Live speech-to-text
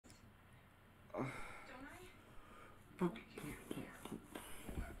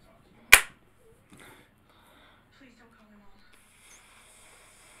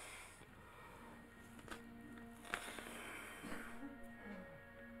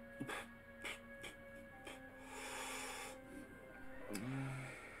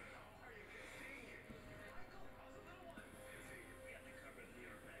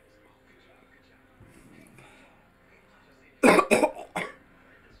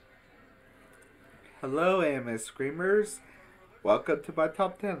Hello, AMA Screamers. Welcome to my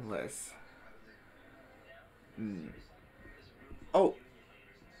top 10 list. Mm. Oh,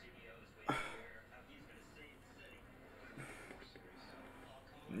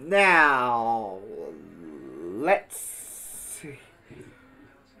 now let's see.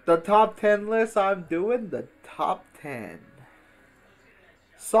 The top 10 list I'm doing the top 10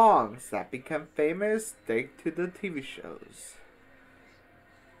 songs that become famous thanks to the TV shows.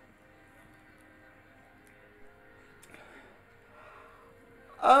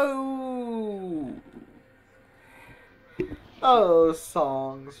 Oh, oh,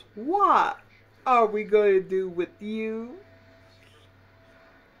 songs. What are we going to do with you?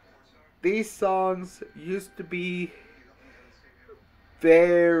 These songs used to be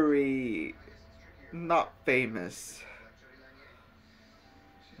very not famous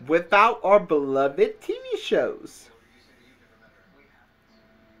without our beloved TV shows.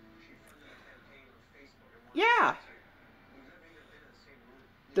 Yeah,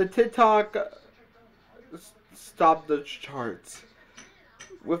 the TikTok stopped the charts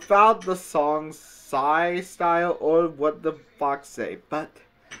without the songs Psy Style or What the Fox Say, but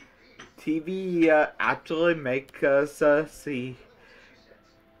TV actually make us see.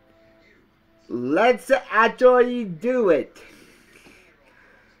 Let's actually do it.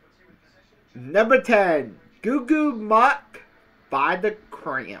 Number 10, Goo Goo Muck by the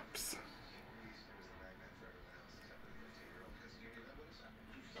Cramps.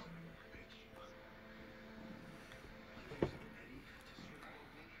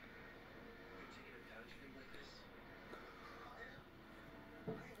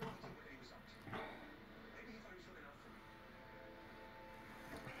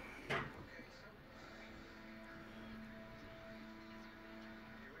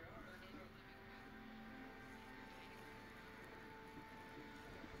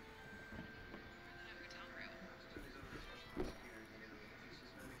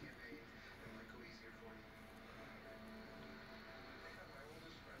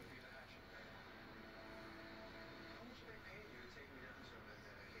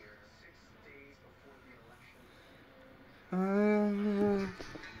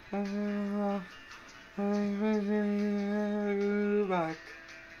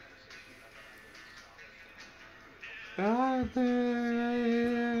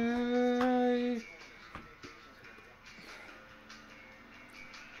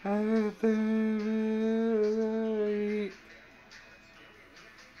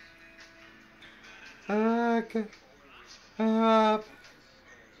 Back. Up,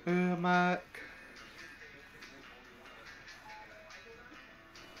 Mac.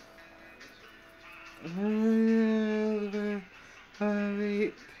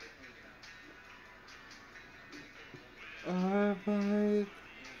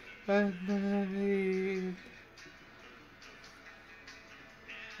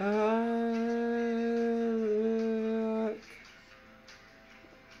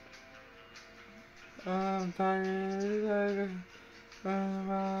 I'm tired. I'm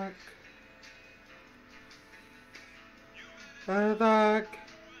back. I'm back.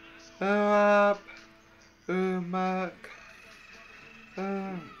 I'm up. I'm back.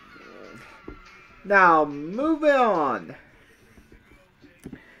 Now, moving on.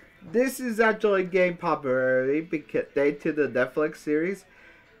 This is actually gained popularity because they to the Netflix series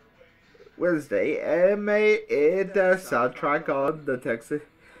Wednesday and made it the soundtrack on the Texas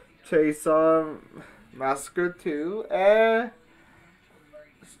Chainsaw Massacre 2 and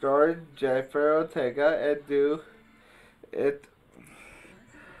starred Jennifer Ortega and do it.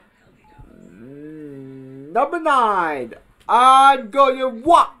 Number 9. I'm going to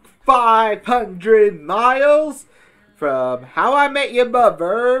walk 500 miles from How I Met Your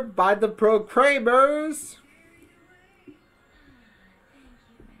Mother by the Proclaimers.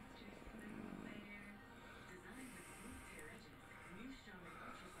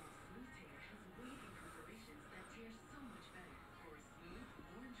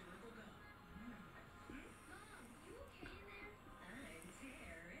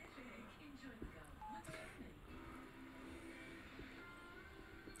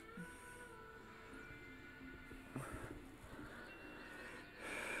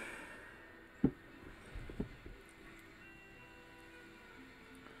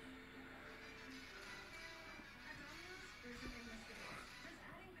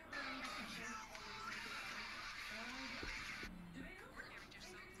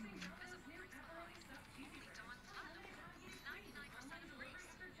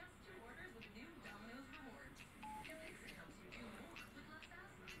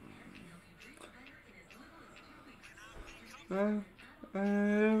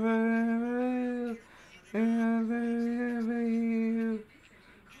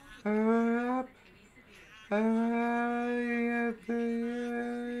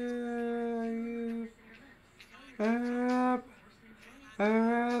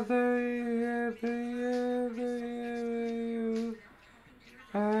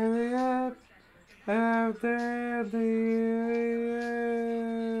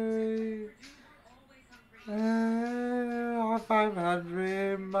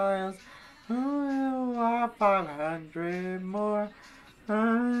 500 miles, 500 more.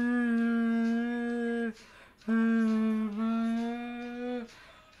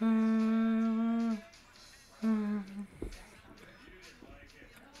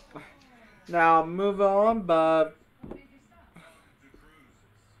 Now move on, but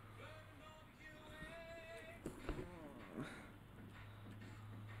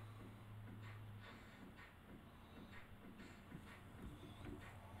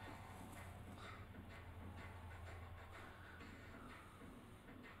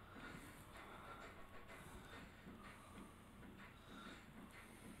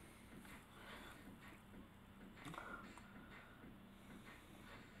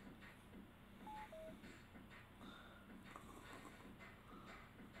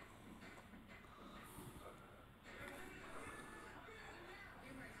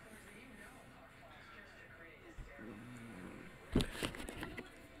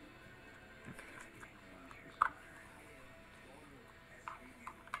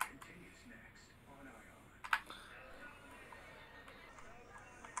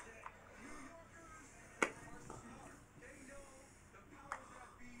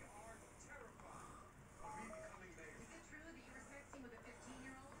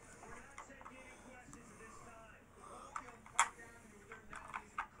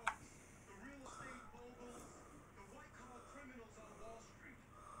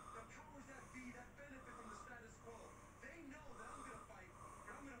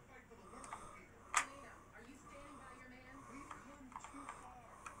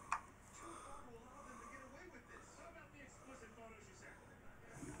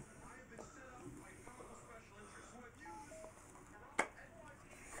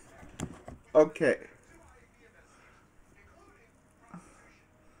okay.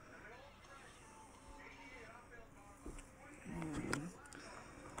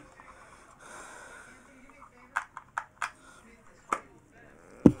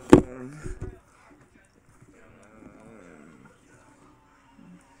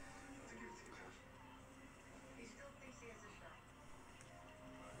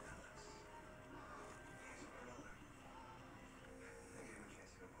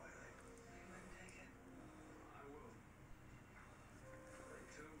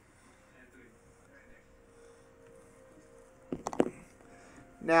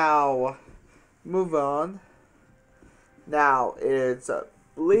 Now, move on. Now, it's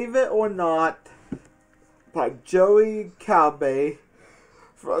Believe It or Not by Joey Calbay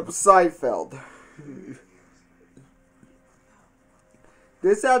from Seinfeld.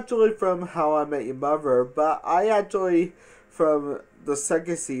 This is actually from How I Met Your Mother, but I actually, from the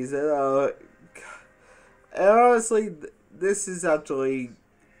second season, and honestly, this is actually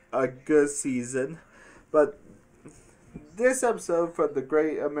a good season, but this episode from the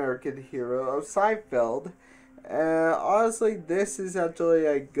Great American Hero of Seinfeld. And honestly, this is actually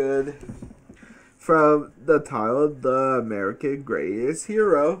a good from the title, The American Greatest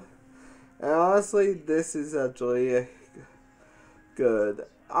Hero. And honestly, this is actually a good.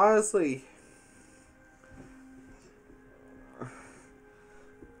 Honestly,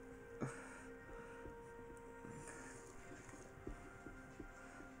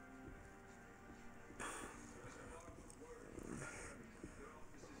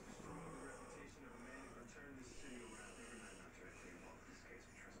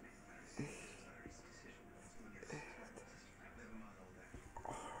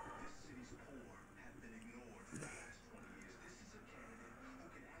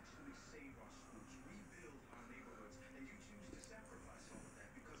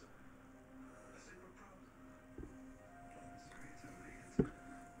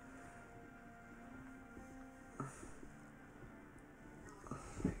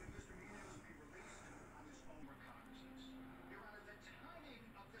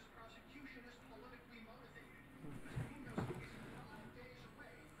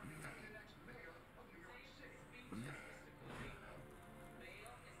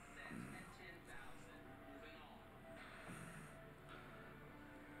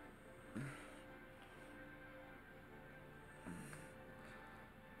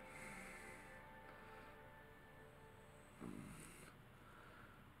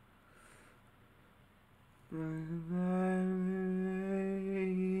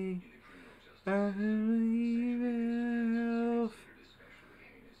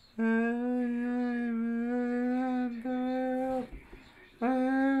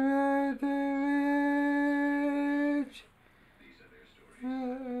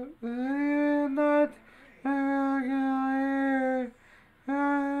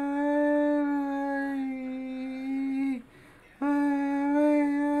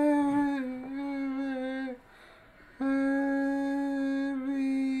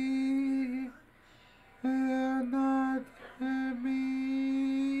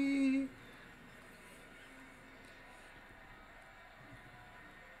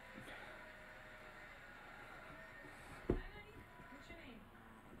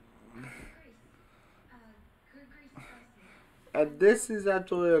 And this is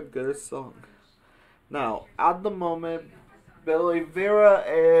actually a good song. Now, at the moment, Billy Vera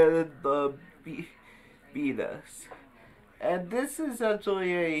and the Beatles. And this is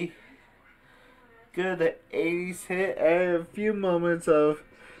actually a good 80s hit and a few moments of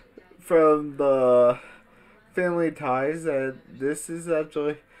from the Family Ties, and this is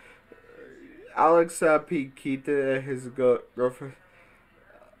actually Alex P. Keaton and his girlfriend,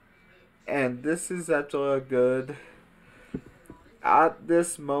 and this is actually a good at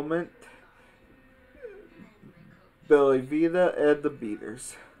this moment Billy Vita and the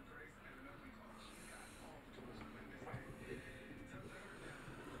Beaters.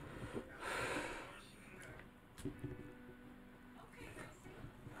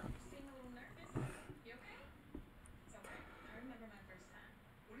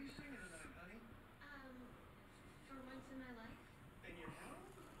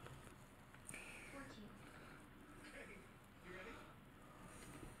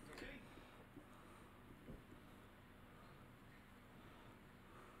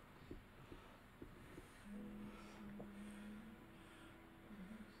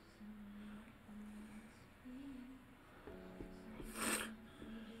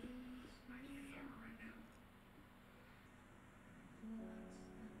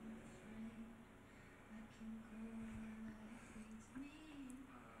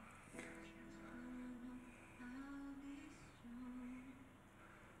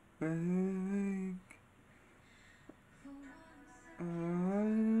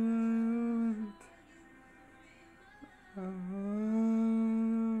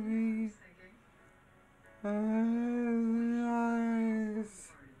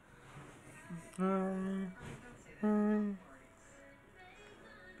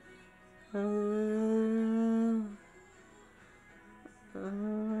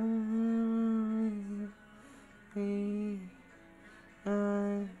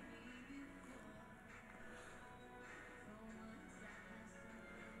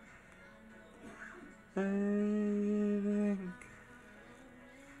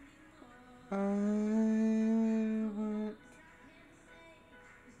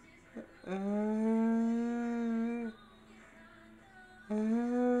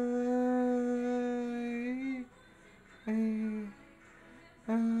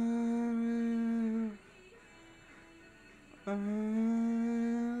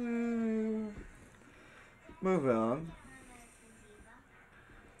 Moving on.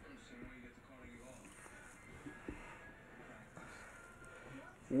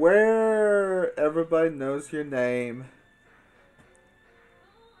 Where everybody knows your name.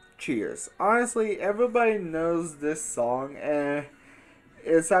 Cheers. Honestly, everybody knows this song, and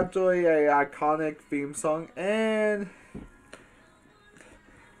it's actually a iconic theme song. And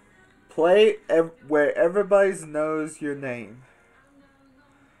play where everybody knows your name.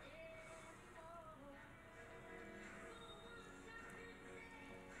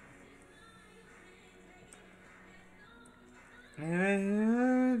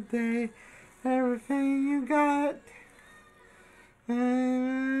 Every day, everything you got,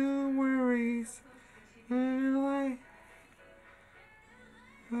 and worries, and life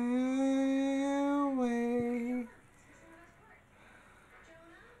away.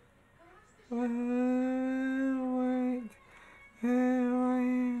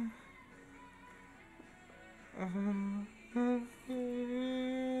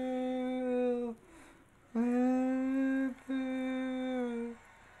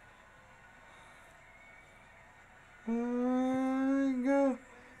 Wait, go,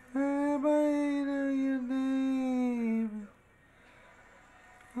 everybody know your name.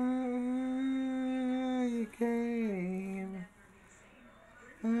 You came.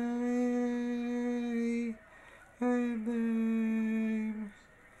 Name.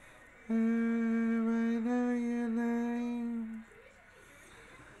 Everybody know your name.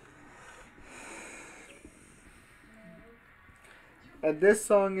 And this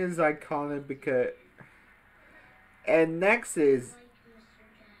song is iconic because. And next is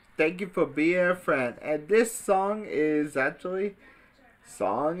Thank You for Being a Friend. And this song is actually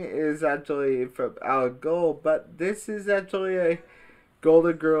from Our Goal, but this is actually a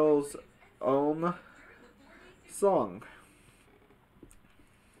Golden Girls own song.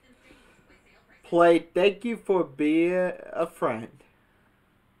 Play Thank You for Being a Friend.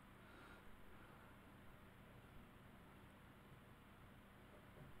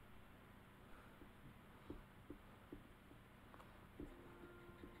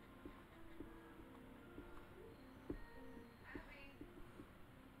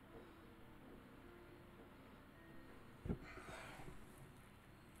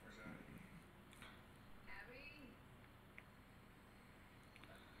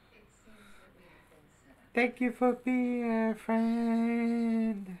 Thank you for being a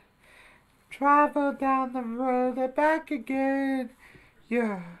friend. Travel down the road and back again.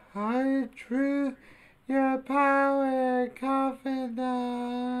 Your heart true, your power confidant.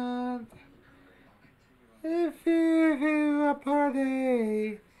 If you hear a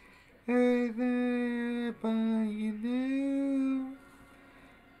party, everybody you knew.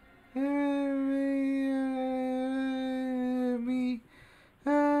 Me,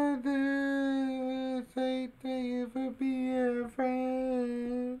 and say thank you for being a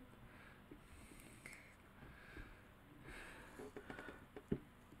friend.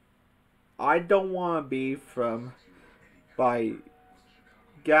 I Don't Want to Be from by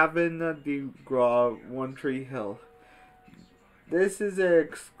Gavin DeGraw, One Tree Hill. This is an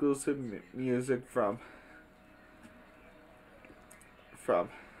exclusive music from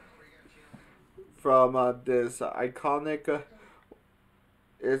this iconic.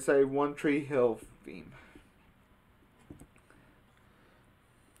 It's a One Tree Hill theme.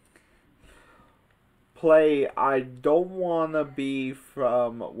 Play I Don't Wanna Be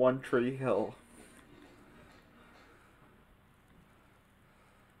from One Tree Hill.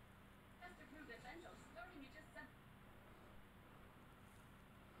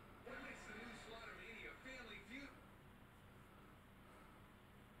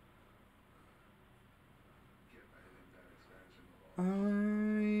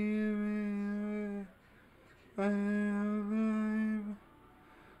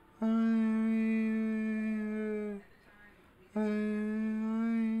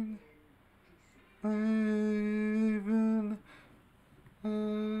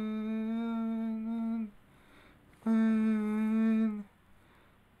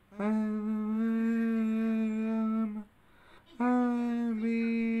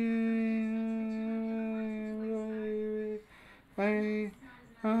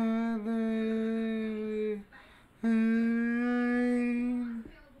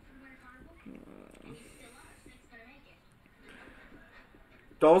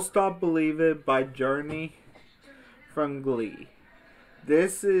 Don't Stop Believing by Journey from Glee.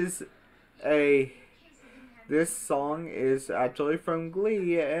 This is a this song is actually from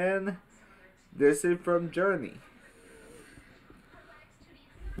Glee, and this is from Journey.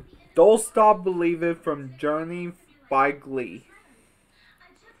 Don't Stop Believing from Journey by Glee.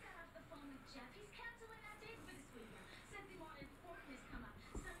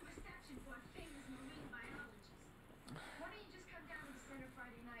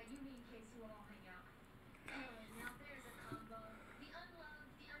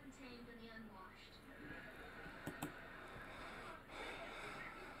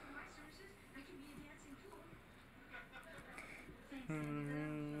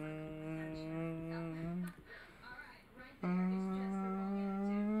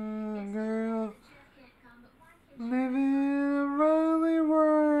 Girl, living in a lonely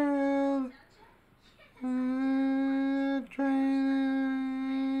world, train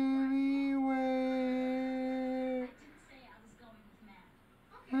anywhere.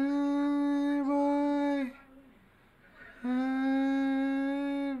 Hey boy,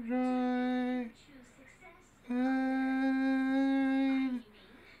 dry, anywhere.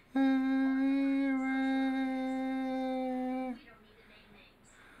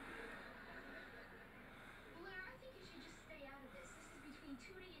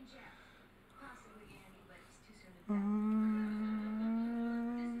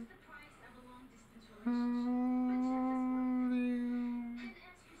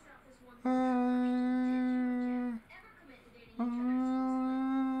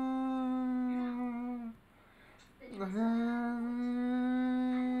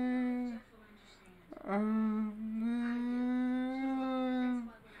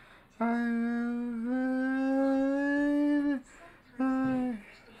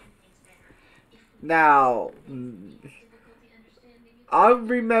 Now, I'll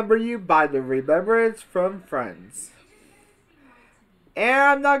Remember You by the Remembrance from Friends. And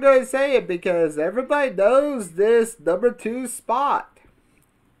I'm not going to say it because everybody knows this number 2 spot.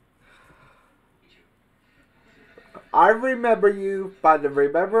 I Remember You by the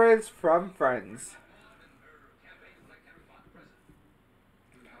Remembrance from Friends.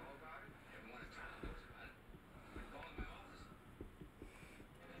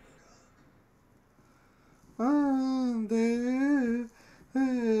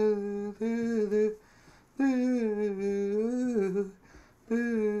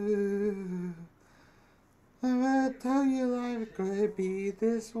 I tell you life could be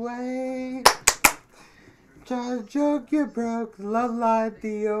this way. Try to joke you broke, love life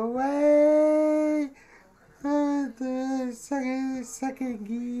DOA. The second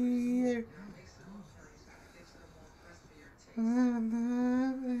gear.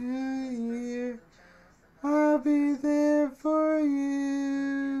 Another year, I'll be there for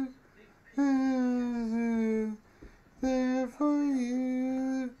you. There for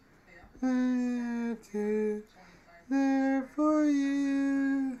you. There for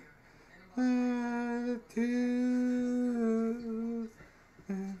you. Too.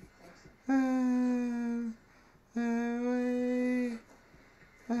 Away.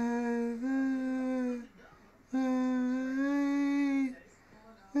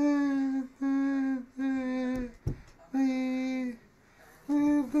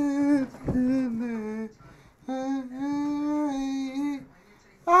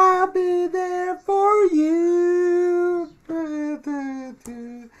 I'll be there for you.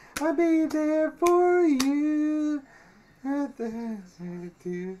 I'll be there for you. I'll be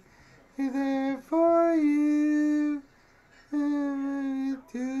there for you.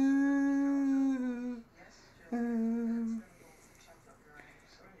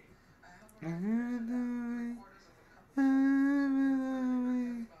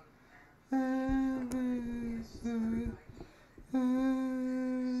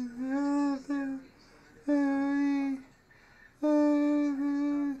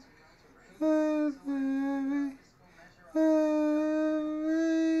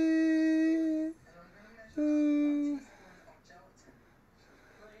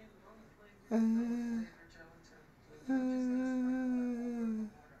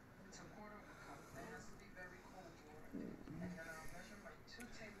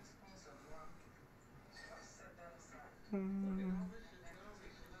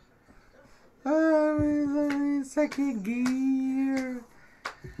 I'm in second gear.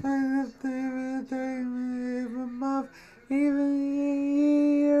 I'm the time of a month, even a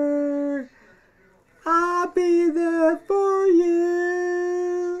year. I'll be there for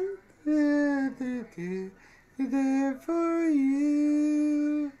you. There for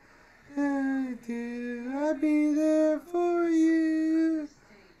you. I'll be there for you.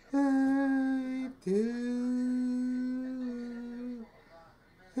 I do.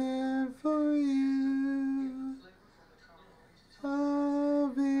 There for you. I'll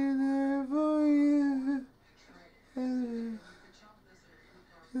be there for you.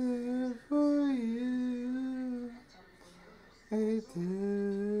 There for you. I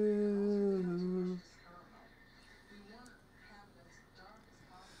do.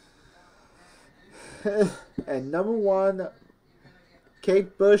 And number one,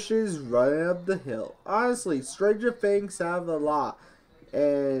 Kate Bush's Running Up the Hill. Honestly, Stranger Things have a lot.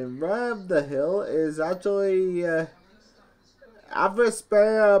 And Run Up the Hill is actually, after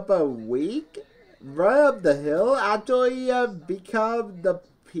spending up a week, Run Up the Hill actually become the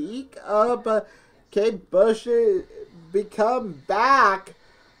peak of Kate Bush become back.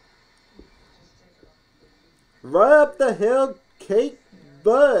 Run Up the Hill, Kate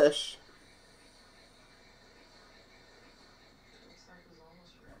Bush.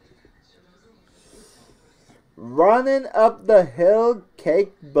 Running Up the Hill,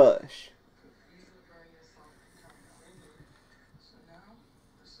 Kate Bush.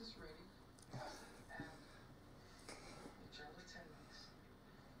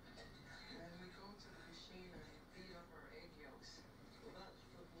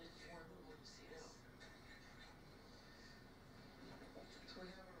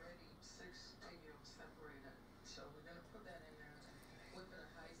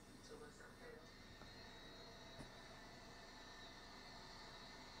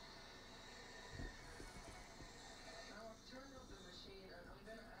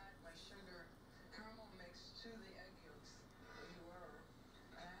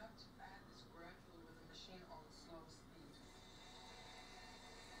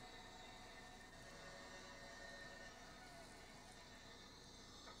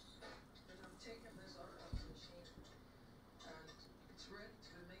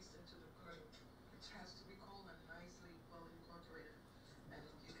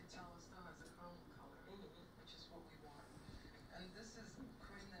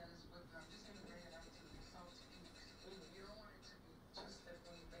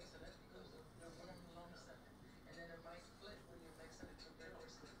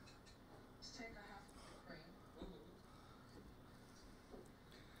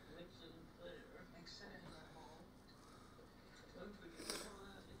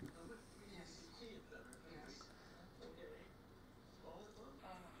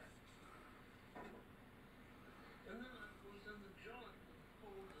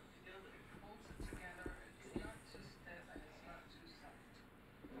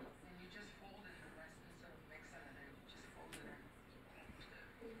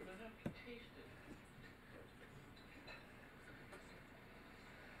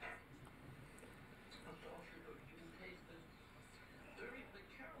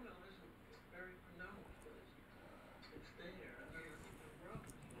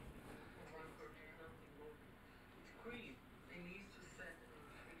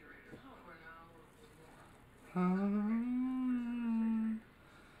 Hey,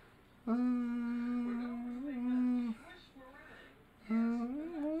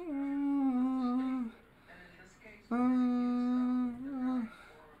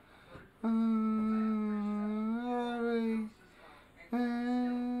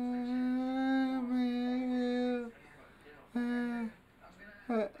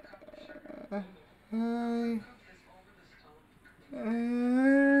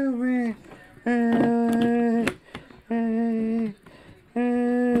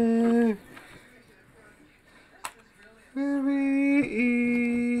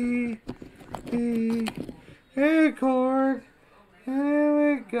 chord.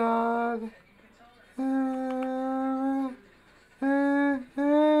 Hey, God.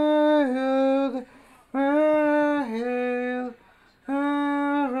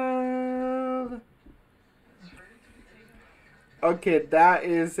 Okay, that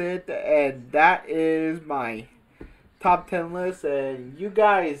is it, and that is my top 10 list, and you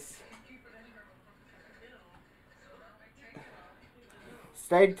guys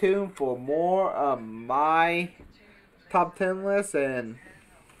stay tuned for more of my top 10 list, and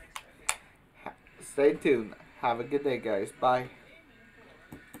stay tuned. Have a good day, guys. Bye.